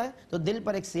گناہ کرتا ہے تو دل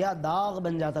پر ایک سیاہ داغ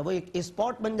بن جاتا ہے، وہ ایک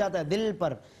اسپاٹ بن جاتا ہے دل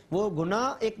پر، وہ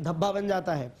گناہ ایک دھبا بن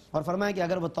جاتا ہے، اور فرمایا کہ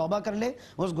اگر وہ توبہ کر لے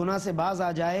اس گناہ سے باز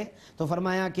آ جائے تو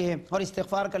فرمایا کہ اور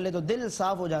استغفار کر لے تو دل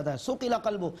صاف ہو جاتا ہے، ثقل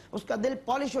قلبہ اس کا دل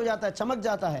پالش ہو جاتا ہے، چمک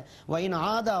جاتا ہے، وَإِنْ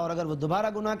عَادَ اور اگر وہ دوبارہ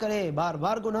گناہ کرے بار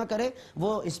بار گناہ کرے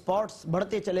وہ اسپاٹس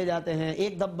بڑھتے چلے جاتے ہیں،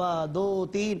 ایک دھبا دو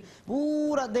تین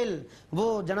پورا دل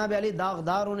وہ جناب علی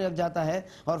داغدار ہونے لگ جاتا ہے،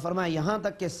 اور فرمایا یہاں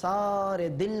تک کہ سارے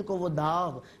دل کو وہ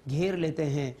داغ گھیر لیتے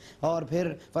ہیں، اور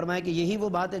پھر فرمایا کہ یہی وہ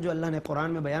بات ہے جو اللہ نے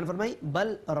قرآن میں بیان فرمائی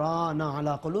بل ران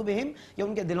علی قلوبہم کہ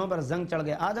ان کے دلوں پر زنگ چڑھ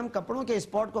گئے۔ آج ہم کپڑوں کے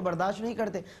اسپاٹ کو برداشت نہیں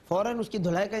کرتے، فوراً اس کی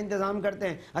دھلائی کا انتظام کرتے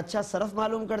ہیں، اچھا صرف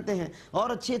معلوم کرتے ہیں اور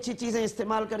اچھی اچھی چیزیں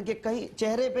استعمال کر کے کہیں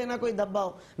چہرے پہ نہ کوئی دھبا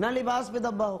ہو نہ لباس پہ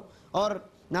دھبا ہو۔ اور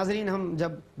ناظرین ہم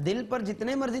جب دل پر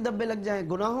جتنے مرضی دھبے لگ جائیں،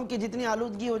 گناہوں کی جتنی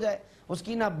آلودگی ہو جائے، اس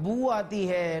کی نہ بو آتی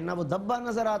ہے نہ وہ دھبا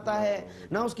نظر آتا ہے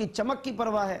نہ اس کی چمک کی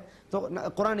پرواہ ہے، تو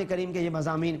قرآن کریم کے یہ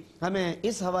مضامین ہمیں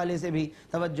اس حوالے سے بھی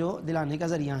توجہ دلانے کا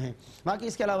ذریعہ ہیں۔ باقی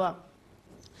اس کے علاوہ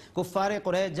کفار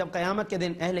قریش جب قیامت کے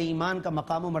دن اہل ایمان کا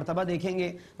مقام و مرتبہ دیکھیں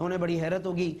گے تو انہیں بڑی حیرت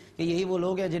ہوگی کہ یہی وہ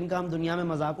لوگ ہیں جن کا ہم دنیا میں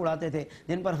مذاق اڑاتے تھے،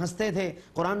 جن پر ہنستے تھے۔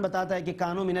 قرآن بتاتا ہے کہ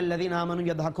کانوا من الذین آمنوا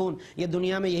یضحکون، یہ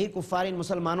دنیا میں یہی کفار ان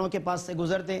مسلمانوں کے پاس سے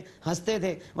گزرتے ہنستے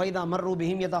تھے، وَإِذَا مَرُّوا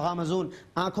بِهِمْ يَتَغَامَزُونَ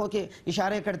آنکھوں کے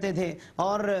اشارے کرتے تھے،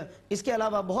 اور اس کے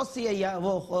علاوہ بہت سی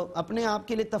وہ اپنے آپ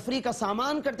کے لیے تفریح کا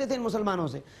سامان کرتے تھے ان مسلمانوں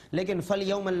سے۔ لیکن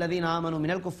فَالْيَوْمَ الَّذِينَ آمَنُوا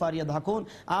مِنَ الْكُفَّارِ يَضْحَكُونَ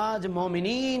آج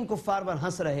مومنین کفار پر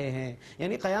ہنس رہے ہیں،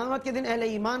 یعنی قیامت کے دن اہل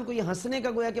ایمان کو یہ ہنسنے کا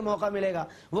گویا کہ موقع ملے گا،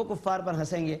 وہ کفار پر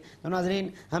ہنسیں گے۔ تو ناظرین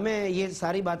ہمیں یہ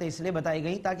ساری باتیں اس لیے بتائی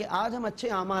گئیں تاکہ آج ہم اچھے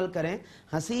اعمال کریں،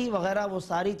 ہنسی وغیرہ وہ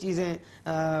ساری چیزیں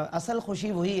اصل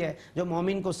خوشی وہی ہے جو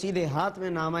مومن کو سیدھے ہاتھ میں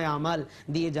نامہ اعمال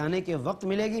دیے جانے کے وقت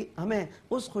ملے گی، ہمیں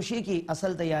اس خوشی کی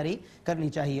اصل تیاری کرنی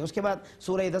چاہیے۔ اس کے بعد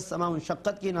سورہ اذا السماء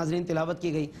انشقت کی ناظرین تلاوت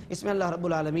کی گئی، اس میں اللہ رب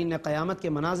العالمین نے قیامت کے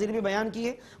مناظر بھی بیان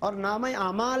کیے اور نامہ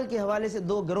اعمال کے حوالے سے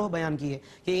دو گروہ بیان کیے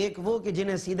کہ ایک وہ کہ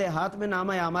جنہیں سیدھے ہاتھ میں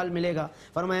نامہ اعمال ملے گا،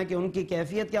 فرمایا کہ ان کی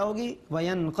کیفیت کیا ہوگی،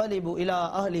 وَيَنْقَلِبُ إِلَىٰ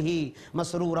أَهْلِهِ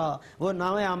مَسْرُورًا وہ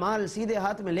نامہ اعمال سیدھے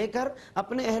ہاتھ میں لے کر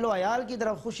اپنے اہل و عیال کی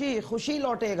طرف خوشی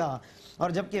لوٹے گا، اور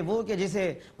جبکہ وہ کہ جسے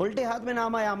الٹے ہاتھ میں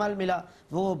نامہ اعمال ملا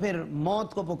وہ پھر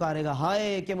موت کو پکارے گا،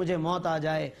 ہائے کہ مجھے موت آ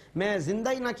جائے، میں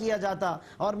زندہ ہی نہ کیا جاتا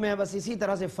اور میں بس اسی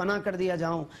طرح سے فنا کر دیا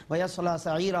جاؤں، وَيَصْلَىٰ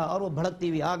سَعِيرًا اور وہ بھڑکتی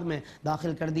ہوئی آگ میں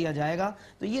داخل کر دیا جائے گا۔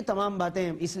 تو یہ تمام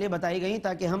باتیں اس لیے بتائی گئیں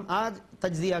تاکہ ہم آج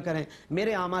تجزیہ کریں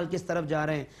میرے اعمال کس طرف جا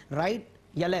رہے ہیں، رائٹ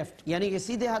یا لیفٹ، یعنی کہ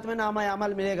سیدھے ہاتھ میں نامہ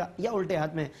اعمال ملے گا یا الٹے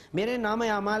ہاتھ میں، میرے نامہ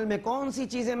اعمال میں کون سی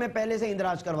چیزیں میں پہلے سے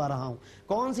اندراج کروا رہا ہوں،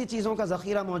 کون سی چیزوں کا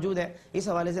ذخیرہ موجود ہے، اس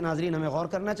حوالے سے ناظرین ہمیں غور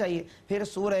کرنا چاہیے۔ پھر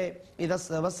سورہ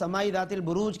والسماء ذات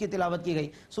البروج کی تلاوت کی گئی۔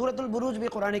 سورۃ البروج بھی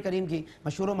قرآن کریم کی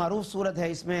مشہور و معروف سورت ہے،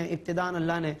 اس میں ابتداءً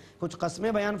اللہ نے کچھ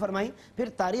قسمیں بیان فرمائی، پھر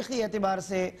تاریخی اعتبار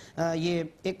سے یہ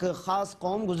ایک خاص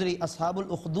قوم گزری، اصحاب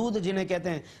الاخدود جنہیں کہتے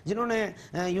ہیں، جنہوں نے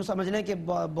یوں سمجھ لیں کہ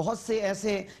بہت سے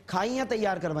ایسے کھائیاں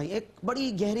تیار کروائیں، ایک بڑی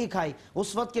گہری کھائی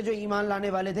اس وقت کے جو ایمان لانے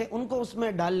والے تھے ان کو اس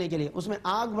میں ڈالنے کے لیے، اس میں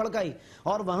آگ بھڑکائی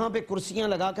اور وہاں پہ کرسیاں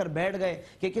لگا کر بیٹھ گئے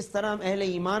کہ کس طرح اہل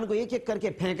ایمان کو ایک ایک کر کے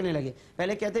پھینکنے لگے،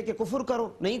 پہلے کہتے کہ کفر کرو،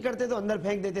 نہیں کرتے تو اندر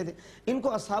پھینک دیتے تھے، ان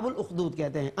کو اصحاب الاخدود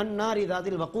کہتے ہیں، النار ذات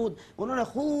الوقود، انہوں نے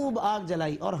خوب آگ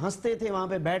جلائی اور ہنستے تھے وہاں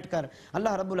پہ بیٹھ کر۔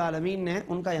 اللہ رب العالمین نے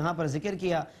ان کا یہاں پر ذکر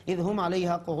کیا، اذ ہم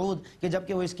علیہا قعود کہ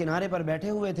جبکہ وہ اس کنارے پر بیٹھے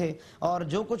ہوئے تھے اور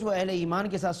جو کچھ وہ اہل ایمان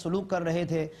کے ساتھ سلوک کر رہے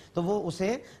تھے تو وہ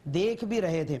اسے دیکھ بھی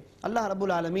رہے تھے۔ اللہ رب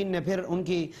العالمین نے پھر ان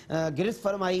کی گرفت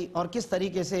فرمائی اور کس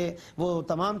طریقے سے وہ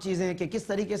تمام چیزیں کہ کس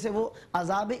طریقے سے وہ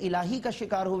عذاب الہی کا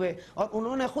شکار ہوئے اور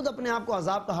انہوں نے خود اپنے آپ کو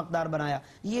عذاب کا حقدار بنایا،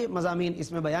 یہ مضامین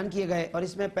اس میں بیان کیے گئے، اور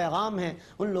اس میں پیغام ہے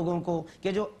ان لوگوں کو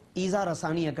کہ جو ایذا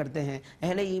رسانیاں کرتے ہیں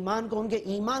اہل ایمان کو، ان کے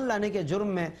ایمان لانے کے جرم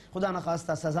میں خدا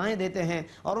نخواستہ سزائیں دیتے ہیں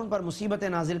اور ان پر مصیبتیں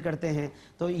نازل کرتے ہیں،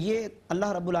 تو یہ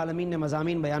اللہ رب العالمین نے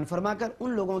مضامین بیان فرما کر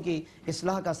ان لوگوں کی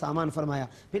اصلاح کا سامان فرمایا۔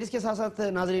 پھر اس کے ساتھ ساتھ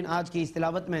ناظرین آج کی اس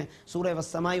تلاوت میں سورہ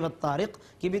والسماء والطارق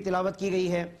کی بھی تلاوت کی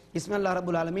گئی ہے، اس میں اللہ رب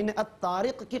العالمین نے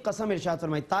الطارق کی قسم ارشاد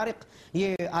فرمائی۔ طارق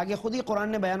یہ آگے خود ہی قرآن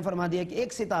نے بیان فرما دیا کہ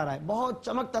ایک ستارہ ہے، بہت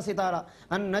چمکتا ستارہ،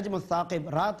 النجم الثاقب،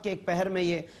 رات کے ایک پہر میں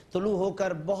یہ طلوع ہو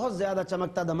کر بہت زیادہ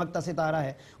چمکتا دمکتا ستارہ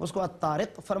ہے، اس کو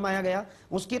الطارق فرمایا گیا۔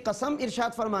 اس کی قسم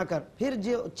ارشاد فرما کر پھر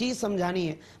جو چیز سمجھانی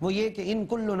ہے وہ یہ کہ ان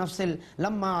کل نفس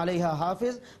لما علیہا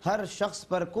حافظ، ہر شخص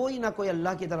پر کوئی نہ کوئی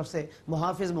اللہ کی طرف سے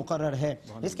محافظ مقرر ہے۔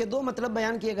 اس کے دو مطلب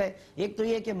بیان کیے گئے، ایک تو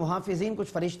یہ کہ محافظین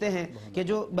کچھ فرشتے ہیں کہ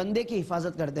جو بندے کی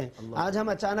حفاظت کرتے ہیں۔ آج ہم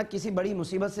اچانک کسی بڑی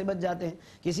مصیبت سے بچ جاتے ہیں،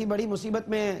 کسی بڑی مصیبت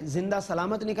میں زندہ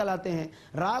سلامت نکل آتے ہیں،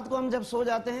 رات کو ہم جب سو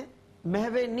جاتے ہیں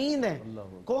محو نیند ہیں۔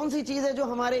 کون سی چیز ہے جو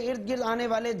ہمارے ارد گرد آنے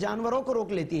والے جانوروں کو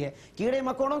روک لیتی ہے، کیڑے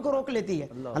مکوڑوں کو روک لیتی ہے؟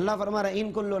 اللہ فرما رہا ہے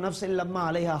ان کل نفس لما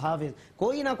علیہا حافظ،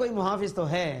 کوئی نہ کوئی محافظ تو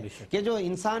ہے کہ جو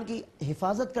انسان کی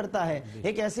حفاظت کرتا ہے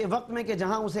ایک ایسے وقت میں کہ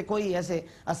جہاں اسے کوئی ایسے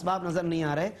اسباب نظر نہیں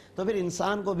آ رہے۔ تو پھر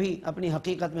انسان کو بھی اپنی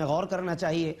حقیقت میں غور کرنا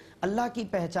چاہیے، اللہ کی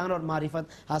پہچان اور معرفت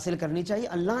حاصل کرنی چاہیے۔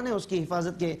 اللہ نے اس کی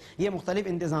حفاظت کے یہ مختلف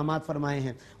انتظامات فرمائے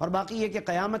ہیں۔ اور باقی یہ کہ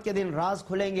قیامت کے دن راز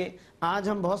کھلیں گے۔ آج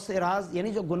ہم بہت سے راز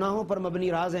یعنی جو گناہوں پر مبنی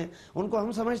راز ہیں ان کو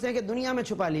ہم سمجھتے ہیں کہ دنیا میں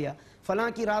چھپا لیا، فلاں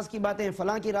کی راز کی باتیں،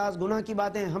 فلاں کی راز گناہ کی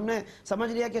باتیں ہم نے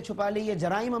سمجھ لیا کہ چھپا لی، یہ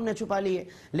جرائم ہم نے چھپا لیے۔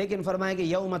 لیکن فرمایا کہ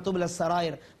یوم تبلی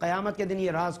السرائر، قیامت کے دن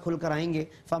یہ راز کھل کر آئیں گے۔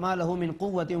 فما لہ من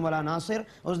قوت ولا ناصر،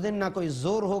 اس دن نہ کوئی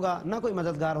زور ہوگا نہ کوئی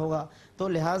مددگار ہوگا۔ تو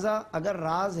لہٰذا اگر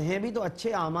راز ہیں بھی تو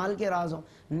اچھے اعمال کے راز ہوں،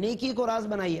 نیکی کو راز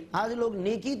بنائیے۔ آج لوگ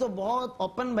نیکی تو بہت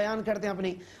اوپن بیان کرتے ہیں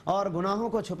اپنی، اور گناہوں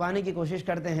کو چھپانے کی کوشش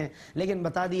کرتے ہیں، لیکن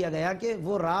بتا دیا گیا کہ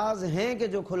وہ راز ہیں کہ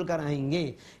جو کھل کر آئیں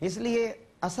گے۔ اس لیے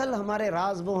اصل ہمارے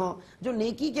راز وہ ہوں جو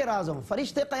نیکی کے راز ہوں۔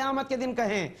 فرشتے قیامت کے دن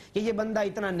کہیں کہ یہ بندہ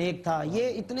اتنا نیک تھا،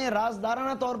 یہ اتنے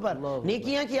رازدارانہ طور پر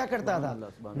نیکیاں کیا کرتا تھا۔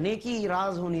 نیکی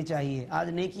راز ہونی چاہیے۔ آج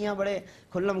نیکیاں بڑے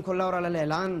کھلم کھلا اور علی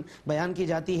اعلان بیان کی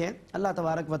جاتی ہے۔ اللہ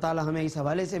تبارک و تعالی ہمیں اس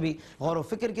حوالے سے بھی غور و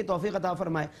فکر کی توفیق عطا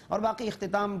فرمائے۔ اور باقی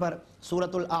اختتام پر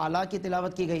سورۃ الاعلیٰ کی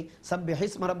تلاوت کی گئی، سبح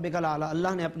اسم ربک الاعلیٰ۔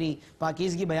 اللہ نے اپنی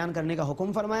پاکیزگی بیان کرنے کا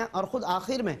حکم فرمایا اور خود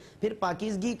آخر میں پھر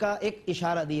پاکیزگی کا ایک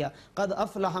اشارہ دیا، قد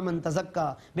افلح من تزکا،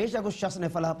 بے شک اس شخص نے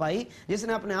فلاح پائی جس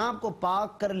نے اپنے آپ کو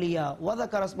پاک کر لیا،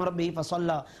 وذکر اسم ربہ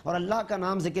فصلی، اور اللہ کا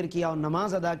نام ذکر کیا اور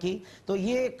نماز ادا کی۔ تو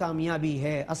یہ کامیابی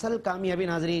ہے، اصل کامیابی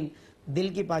ناظرین دل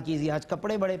کی پاکیزی۔ آج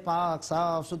کپڑے بڑے پاک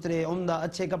صاف ستھرے عمدہ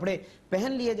اچھے کپڑے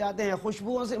پہن لیے جاتے ہیں،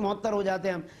 خوشبوؤں سے معطر ہو جاتے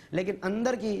ہیں ہم، لیکن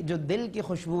اندر کی جو دل کی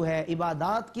خوشبو ہے،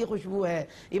 عبادات کی خوشبو ہے،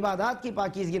 عبادات کی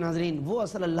پاکیزگی ناظرین، وہ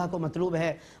اصل اللہ کو مطلوب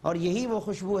ہے۔ اور یہی وہ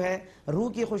خوشبو ہے،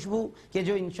 روح کی خوشبو، کہ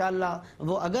جو انشاءاللہ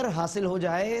وہ اگر حاصل ہو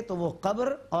جائے تو وہ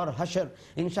قبر اور حشر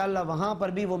انشاءاللہ وہاں پر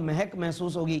بھی وہ مہک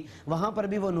محسوس ہوگی، وہاں پر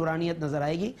بھی وہ نورانیت نظر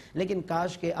آئے گی۔ لیکن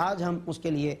کاش کہ آج ہم اس کے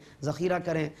لیے ذخیرہ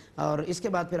کریں۔ اور اس کے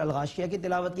بعد پھر الغاشیہ کی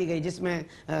تلاوت کی گئی، جس میں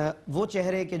وہ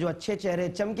چہرے کہ جو اچھے چہرے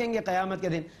چمکیں گے قیامت کے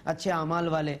دن، اچھے اعمال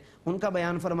والے، ان کا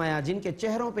بیان فرمایا، جن کے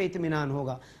چہروں پہ اطمینان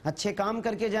ہوگا، اچھے کام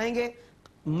کر کے جائیں گے،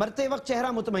 مرتے وقت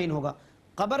چہرہ مطمئن ہوگا،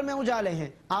 قبر میں اجالے ہیں،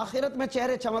 آخرت میں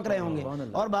چہرے چمک رہے ہوں گے۔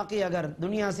 اور باقی اگر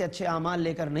دنیا سے اچھے اعمال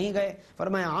لے کر نہیں گئے،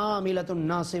 فرمایا عاملۃ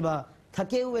ناصبہ،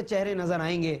 تھکے ہوئے چہرے نظر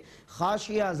آئیں گے،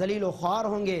 خاشیہ ذلیل و خوار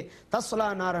ہوں گے،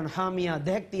 تصلا نارن حامیہ،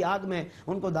 دہکتی آگ میں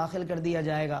ان کو داخل کر دیا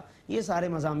جائے گا۔ یہ سارے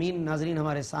مضامین ناظرین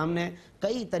ہمارے سامنے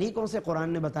کئی طریقوں سے قرآن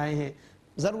نے بتائے ہیں۔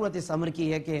 ضرورت اس امر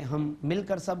کی ہے کہ ہم مل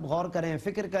کر سب غور کریں،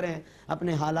 فکر کریں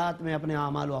اپنے حالات میں، اپنے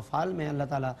اعمال و افعال میں۔ اللہ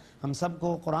تعالی ہم سب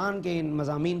کو قرآن کے ان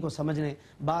مضامین کو سمجھنے،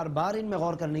 بار بار ان میں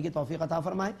غور کرنے کی توفیق عطا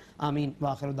فرمائے۔ آمین۔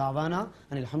 وآخر دعوانا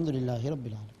ان الحمدللہ رب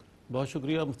العالمین۔ بہت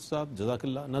شکریہ مفتی صاحب، جزاک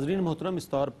اللہ۔ ناظرین محترم، اس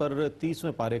طور پر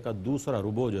 30ویں پارے کا دوسرا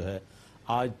ربع جو ہے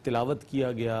آج تلاوت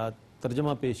کیا گیا،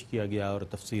 ترجمہ پیش کیا گیا اور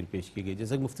تفسیر پیش کی گئی۔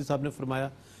 جیسا کہ مفتی صاحب نے فرمایا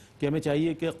کہ ہمیں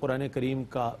چاہیے کہ قرآن کریم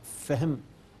کا فہم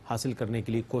حاصل کرنے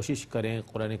کے لیے کوشش کریں،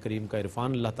 قرآن کریم کا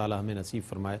عرفان اللہ تعالی ہمیں نصیب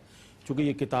فرمائے، چونکہ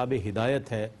یہ کتاب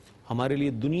ہدایت ہے ہمارے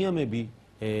لیے، دنیا میں بھی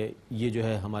یہ جو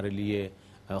ہے ہمارے لیے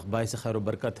باعث خیر و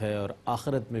برکت ہے، اور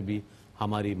آخرت میں بھی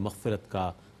ہماری مغفرت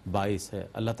کا باعث ہے۔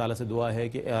 اللہ تعالیٰ سے دعا ہے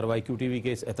کہ ARY QTV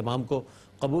کے اس اہتمام کو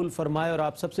قبول فرمائے، اور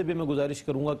آپ سب سے بھی میں گزارش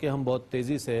کروں گا کہ ہم بہت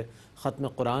تیزی سے ختم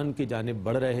قرآن کی جانب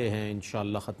بڑھ رہے ہیں۔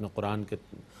 انشاءاللہ ختم قرآن کے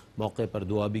موقع پر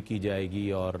دعا بھی کی جائے گی،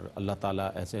 اور اللہ تعالیٰ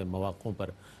ایسے مواقعوں پر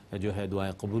جو ہے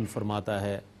دعائیں قبول فرماتا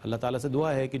ہے۔ اللہ تعالیٰ سے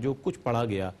دعا ہے کہ جو کچھ پڑھا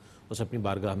گیا اس اپنی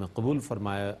بارگاہ میں قبول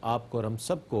فرمائے، آپ کو اور ہم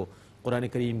سب کو قرآن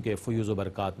کریم کے فیوز و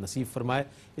برکات نصیب فرمائے۔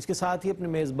 اس کے ساتھ ہی اپنے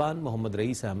میزبان محمد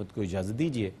رئیس احمد کو اجازت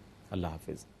دیجیے۔ اللہ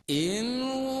حافظ۔ إن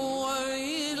هو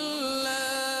إلا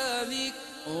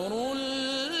ذكر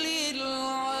للعالمين۔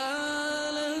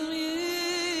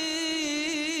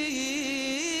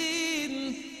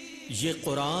 یہ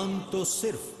قرآن تو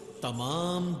صرف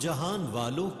تمام جہان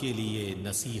والوں کے لیے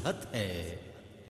نصیحت ہے۔